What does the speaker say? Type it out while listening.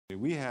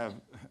We have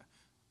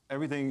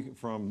everything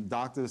from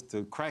doctors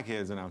to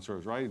crackheads in our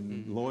church, right?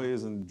 And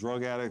lawyers and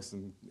drug addicts.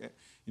 And,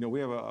 you know, we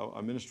have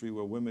a ministry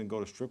where women go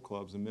to strip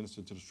clubs and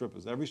minister to the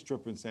strippers. Every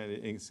stripper in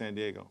San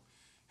Diego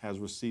has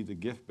received a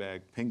gift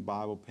bag, pink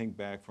Bible, pink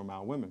bag from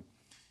our women.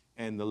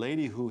 And the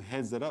lady who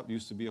heads it up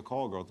used to be a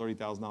call girl,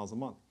 $30,000 a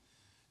month.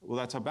 Well,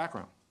 that's her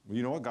background.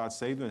 You know what? God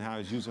saved her and how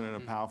He's using it in a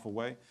powerful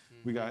way.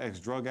 We got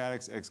ex-drug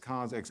addicts,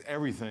 ex-cons,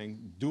 ex-everything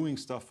doing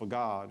stuff for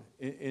God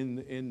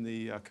in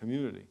the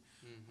community.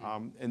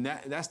 And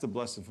that's the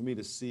blessing for me,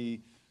 to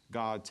see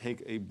God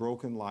take a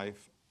broken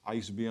life. I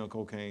used to be on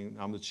cocaine.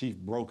 I'm the chief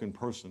broken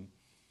person.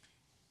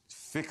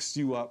 Fix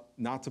you up,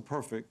 not to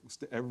perfect,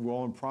 we're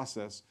all in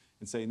process,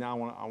 and say,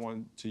 now I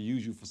want to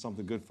use you for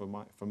something good for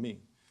me.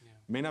 Yeah.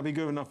 It may not be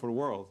good enough for the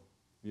world.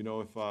 You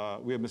know,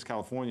 if we have Miss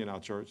California in our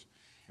church,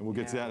 and we'll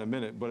get to that in a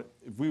minute, but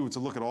if we were to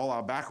look at all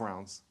our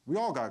backgrounds, we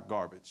all got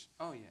garbage.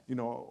 Oh, yeah. You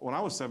know, when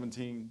I was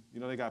 17, you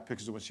know, they got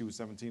pictures of when she was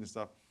 17 and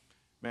stuff.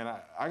 Man,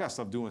 I got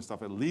stuff doing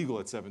stuff illegal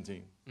at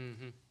 17.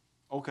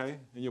 Okay,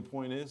 and your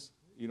point is,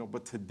 you know,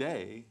 but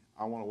today,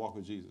 I want to walk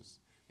with Jesus.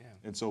 Yeah.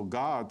 And so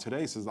God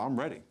today says, I'm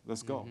ready,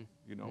 let's go,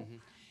 you know.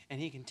 And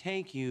He can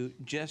take you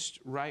just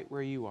right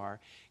where you are,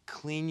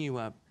 clean you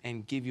up,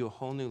 and give you a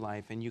whole new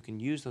life, and you can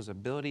use those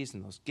abilities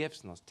and those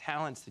gifts and those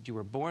talents that you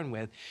were born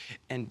with,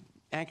 and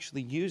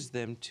actually use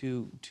them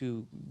to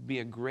be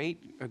a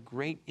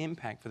great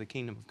impact for the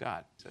kingdom of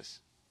God.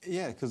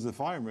 Yeah, because the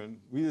firemen,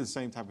 we did the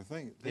same type of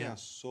thing. They are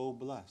so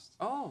blessed.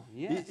 Oh,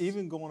 yes.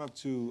 Even going up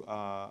to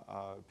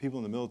people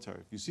in the military.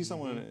 If you see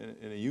someone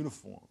in a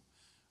uniform,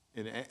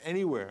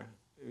 anywhere,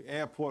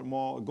 airport,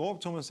 mall, go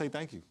up to them and say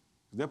thank you.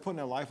 They're putting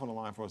their life on the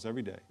line for us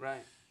every day.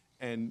 Right.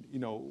 And, you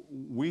know,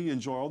 we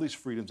enjoy all these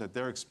freedoms at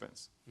their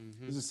expense.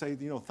 Just to say,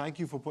 you know, thank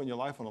you for putting your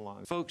life on the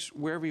line. Folks,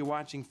 wherever you're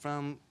watching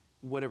from,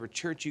 whatever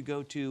church you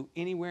go to,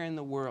 anywhere in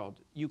the world,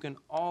 you can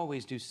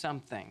always do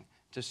something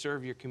to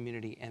serve your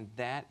community, and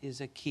that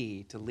is a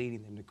key to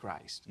leading them to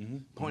Christ,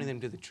 pointing them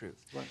to the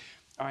truth. Right.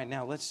 All right,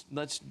 now let's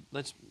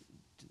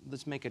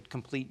make a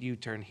complete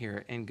U-turn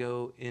here and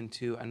go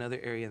into another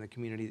area of the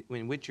community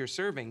in which you're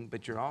serving,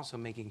 but you're also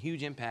making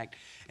huge impact,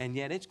 and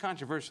yet it's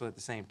controversial at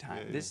the same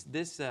time.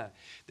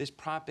 This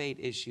Prop 8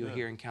 issue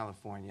here in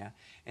California,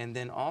 and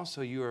then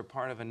also you are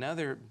part of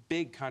another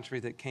big country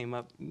that came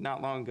up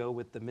not long ago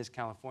with the Miss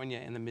California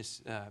and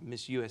the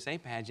Miss USA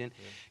pageant,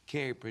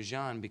 Carrie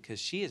Prejean, because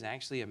she is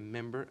actually a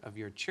member of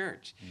your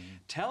church.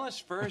 Tell us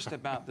first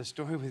about the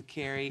story with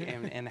Carrie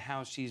and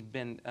how she's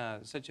been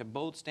such a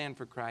bold stand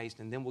for Christ,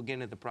 and then we'll get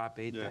into the Prop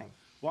 8 thing.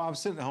 Well, I'm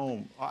sitting at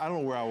home. I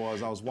don't know where I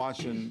was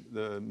watching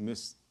the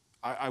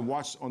I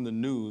watched on the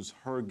news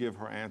her give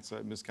her answer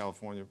at Miss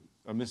California,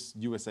 Miss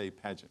USA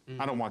pageant.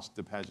 I don't watch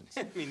the pageants.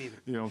 Me neither.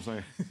 You know what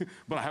I'm saying?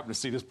 But I happen to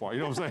see this part,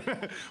 you know what I'm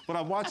saying? But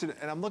I'm watching it,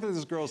 and I'm looking at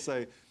this girl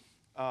say,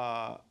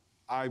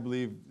 I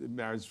believe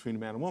marriage is between a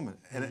man and woman.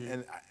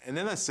 And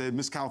then I said,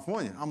 Miss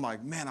California. I'm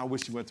like, man, I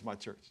wish you went to my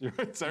church.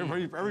 So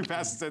every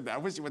pastor said that. I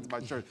wish you went to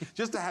my church.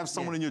 Just to have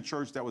someone in your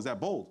church that was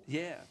that bold.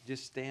 Yeah,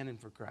 just standing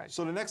for Christ.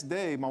 So the next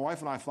day, my wife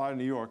and I fly to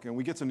New York, and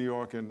we get to New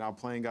York, and our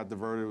plane got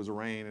diverted. It was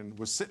rain, and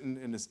we're sitting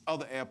in this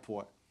other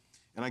airport.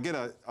 And I get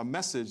a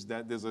message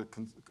that there's an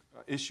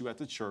issue at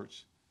the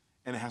church,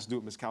 and it has to do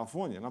with Miss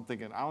California. And I'm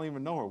thinking, I don't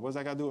even know her. What does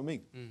that got to do with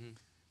me?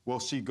 Well,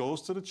 she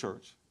goes to the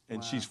church.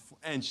 And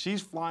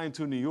she's flying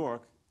to New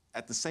York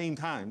at the same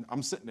time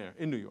I'm sitting there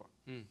in New York.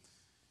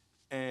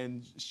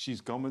 And she's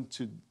coming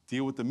to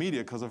deal with the media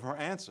because of her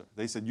answer.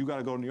 They said, you got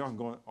to go to New York and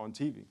go on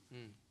TV.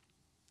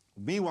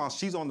 Meanwhile,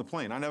 she's on the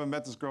plane. I never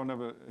met this girl,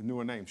 never knew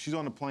her name. She's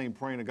on the plane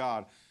praying to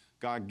God,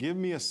 God, give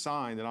me a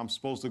sign that I'm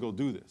supposed to go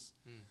do this.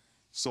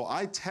 So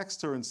I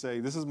text her and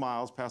say, this is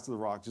Miles, Pastor the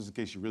Rock, just in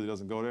case she really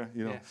doesn't go there,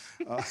 you know.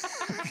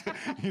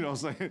 You know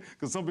what I'm saying?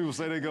 Because some people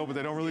say they go, but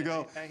they don't really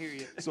go. I hear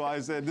you. So I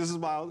said, this is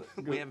Miles.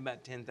 We have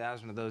about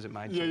 10,000 of those at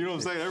my church. Yeah, you know what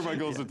I'm saying? Everybody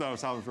goes to the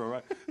South Shore,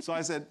 right? So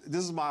I said,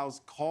 this is Miles.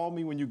 Call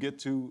me when you get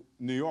to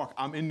New York.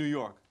 I'm in New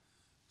York.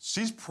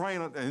 She's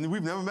praying, and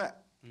we've never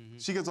met.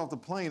 She gets off the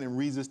plane and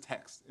reads this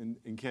text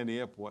in Kennedy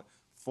Airport,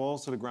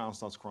 falls to the ground,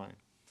 starts crying.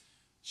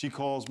 She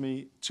calls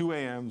me 2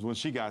 a.m. when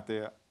she got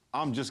there.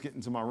 I'm just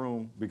getting to my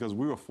room because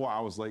we were 4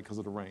 hours late because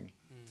of the rain.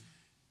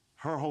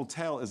 Her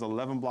hotel is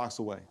 11 blocks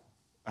away,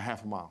 a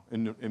half a mile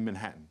in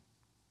Manhattan,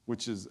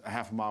 which is a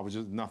half a mile, which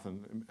is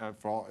nothing. I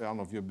don't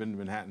know if you've been to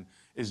Manhattan.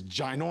 It's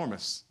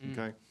ginormous,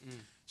 okay?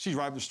 She's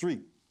right up the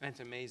street. That's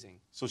amazing.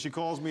 So she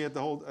calls me at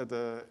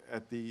the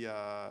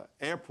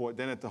airport,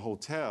 then at the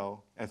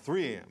hotel at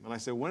 3 a.m. And I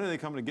said, when are they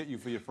coming to get you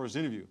for your first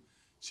interview?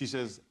 She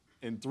says,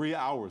 in 3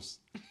 hours.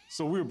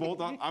 So we were both,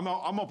 I'm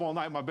up all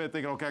night in my bed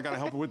thinking, okay, I gotta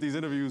help her with these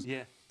interviews.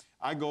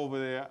 I go over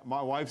there, my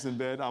wife's in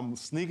bed, I'm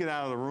sneaking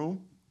out of the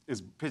room.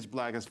 It's pitch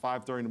black, it's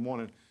 5:30 in the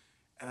morning.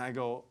 And I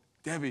go,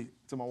 Debbie,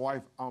 to my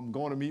wife, I'm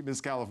going to meet Miss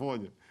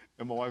California.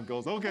 And my wife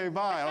goes, okay,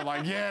 bye. I'm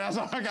like, yeah, that's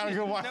all I got a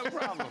good wife. No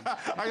problem.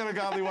 I got a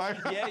godly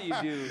wife. Yeah, you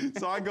do.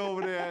 So I go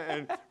over there,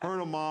 and her and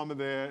her mom are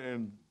there,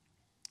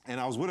 and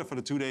I was with her for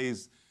the 2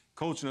 days,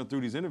 coaching her through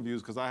these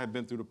interviews, because I had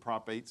been through the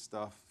Prop 8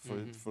 stuff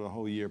for the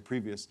whole year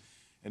previous.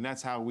 And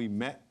that's how we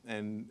met,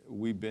 and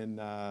we've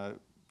been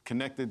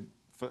connected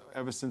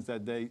ever since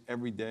that day,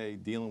 every day,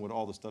 dealing with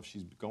all the stuff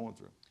she's going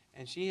through.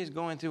 And she is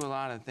going through a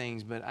lot of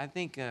things, but I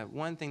think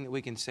one thing that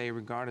we can say,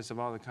 regardless of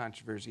all the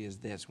controversy, is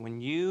this.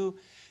 When you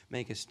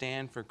make a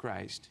stand for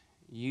Christ,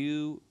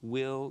 you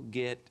will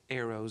get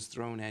arrows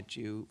thrown at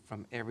you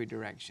from every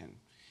direction.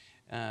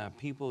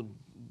 People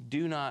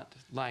do not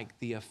like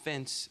the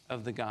offense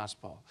of the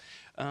gospel.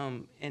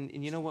 And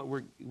you know what?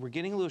 We're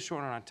getting a little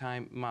short on our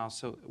time, Miles,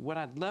 so what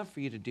I'd love for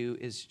you to do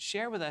is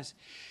share with us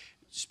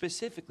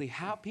specifically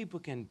how people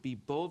can be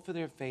bold for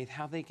their faith,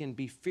 how they can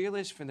be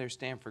fearless for their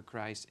stand for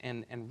Christ,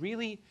 and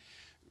really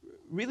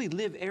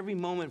live every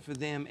moment for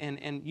them.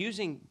 And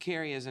using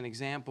Carrie as an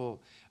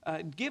example,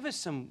 give us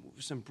some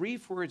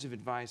brief words of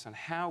advice on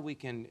how we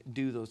can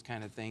do those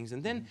kind of things.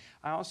 And then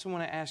I also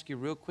want to ask you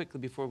real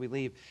quickly before we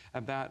leave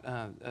about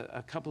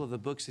a couple of the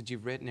books that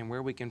you've written and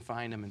where we can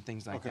find them and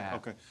things like that.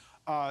 Okay.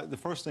 The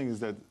first thing is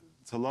that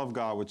to love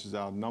God, which is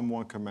our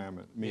 #1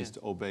 commandment, means to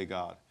obey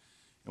God.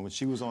 And when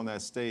she was on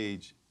that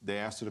stage, they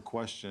asked her the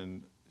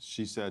question.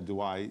 She said,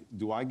 do I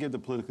give the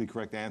politically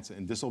correct answer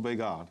and disobey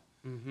God?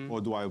 Or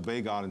do I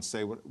obey God and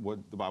say what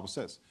the Bible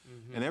says?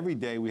 And every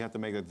day we have to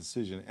make a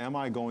decision. Am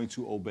I going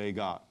to obey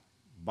God?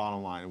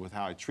 Bottom line, with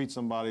how I treat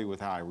somebody, with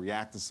how I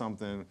react to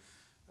something.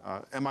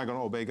 Am I going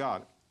to obey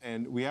God?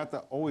 And we have to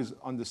always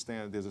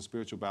understand there's a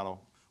spiritual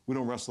battle. We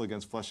don't wrestle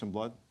against flesh and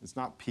blood. It's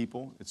not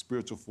people. It's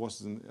spiritual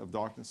forces of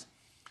darkness.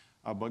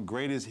 But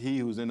greater is he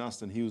who's in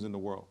us than he who's in the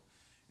world.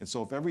 And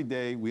so if every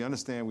day we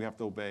understand we have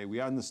to obey, we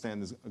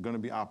understand there's going to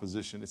be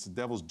opposition. It's the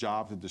devil's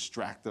job to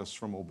distract us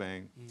from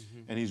obeying.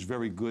 And he's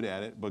very good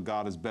at it, but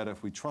God is better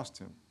if we trust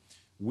him.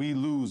 We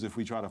lose if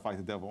we try to fight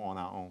the devil on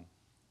our own.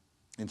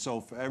 And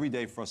so for every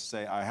day for us to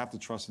say, I have to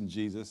trust in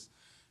Jesus.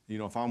 You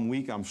know, if I'm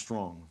weak, I'm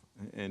strong.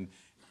 And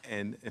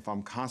if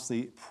I'm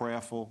constantly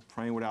prayerful,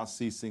 praying without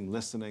ceasing,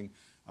 listening,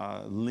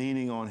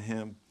 leaning on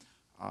him,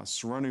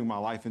 surrendering my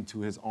life into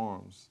his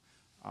arms,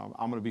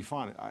 I'm going to be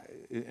fine.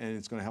 And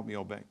it's going to help me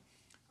obey.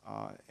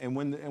 And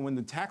when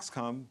the attacks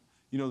come,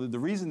 you know, the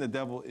reason the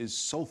devil is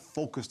so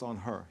focused on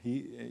her,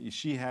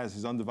 she has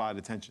his undivided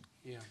attention,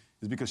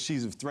 is because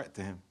she's a threat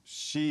to him.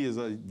 She is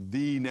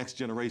the next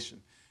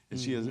generation. And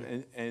she is,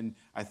 and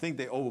I think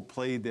they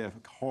overplayed their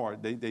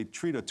card. They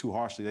treat her too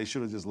harshly. They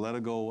should have just let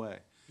her go away,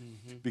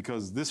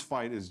 because this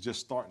fight is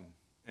just starting,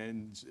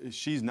 and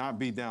she's not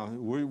beat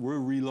down. We're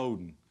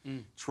reloading.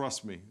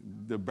 Trust me,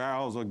 the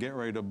barrels are getting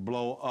ready to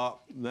blow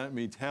up. Let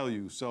me tell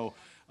you. So.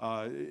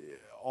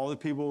 All the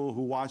people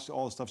who watched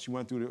all the stuff she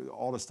went through,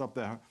 all the stuff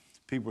that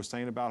people were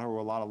saying about her were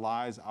a lot of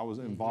lies. I was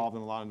involved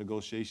in a lot of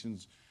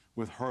negotiations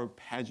with her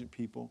pageant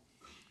people,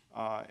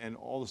 and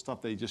all the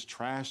stuff they just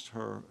trashed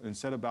her and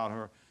said about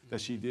her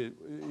that she did.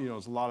 You know,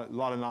 there's a lot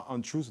of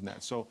untruths in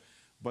that. So,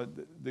 but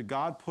the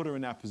God put her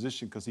in that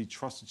position because he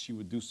trusted she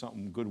would do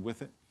something good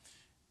with it,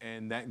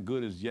 and that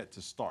good is yet to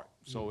start.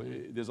 So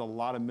there's a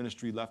lot of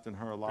ministry left in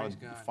her, a lot of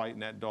fighting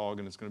that dog,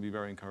 and it's going to be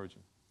very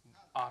encouraging.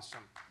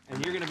 Awesome.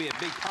 And you're going to be a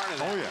big part of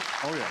that. Oh, yeah.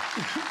 Oh, yeah.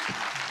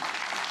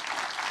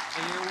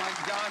 And you know what?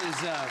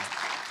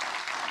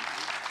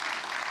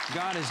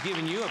 God has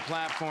given you a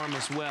platform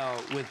as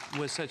well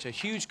with such a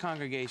huge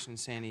congregation in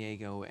San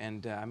Diego.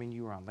 And I mean,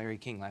 you were on Larry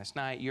King last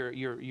night.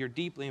 You're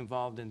deeply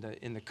involved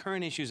in the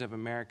current issues of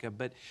America,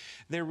 but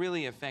they're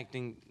really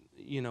affecting,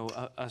 you know,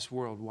 us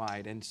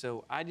worldwide. And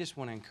so I just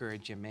want to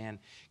encourage you, man,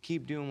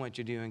 keep doing what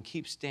you're doing,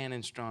 keep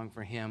standing strong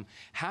for him.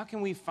 How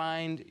can we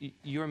find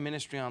your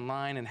ministry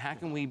online, and how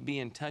can we be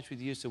in touch with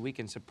you so we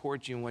can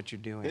support you in what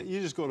you're doing? You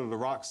just go to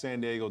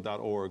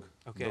therocksandiego.org,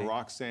 okay.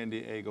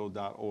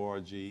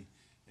 therocksandiego.org,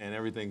 and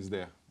everything's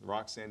there.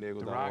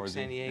 therocksandiego.org.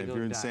 therocksandiego.org. If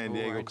you're in San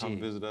Diego, come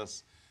visit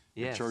us.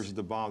 Yes. The church is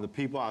the bomb. The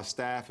people, our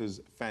staff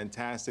is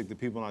fantastic. The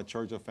people in our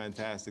church are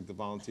fantastic, the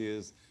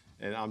volunteers.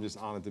 And I'm just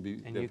honored to be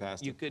their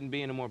pastor. You couldn't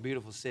be in a more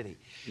beautiful city.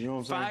 You know what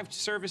I'm saying? 5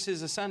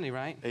 services a Sunday,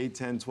 right? 8,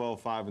 10,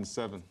 12, 5, and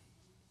 7.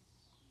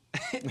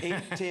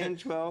 8, 10,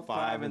 12,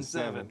 5, and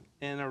 7.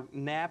 And a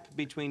nap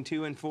between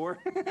 2 and 4?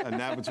 A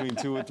nap between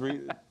 2 and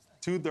 3.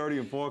 2:30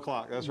 and 4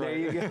 o'clock. That's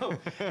right. There you go.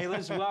 Hey,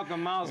 let's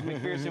welcome Miles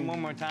McPherson one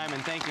more time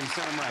and thank him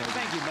so much.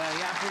 Thank you,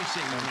 buddy. I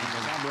appreciate you.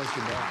 God bless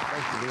you, buddy.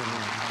 Thanks for being here.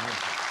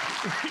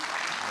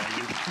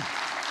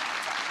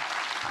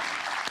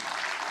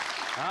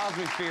 Miles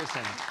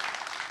McPherson,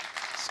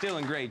 still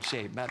in great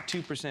shape, about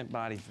 2%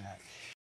 body fat.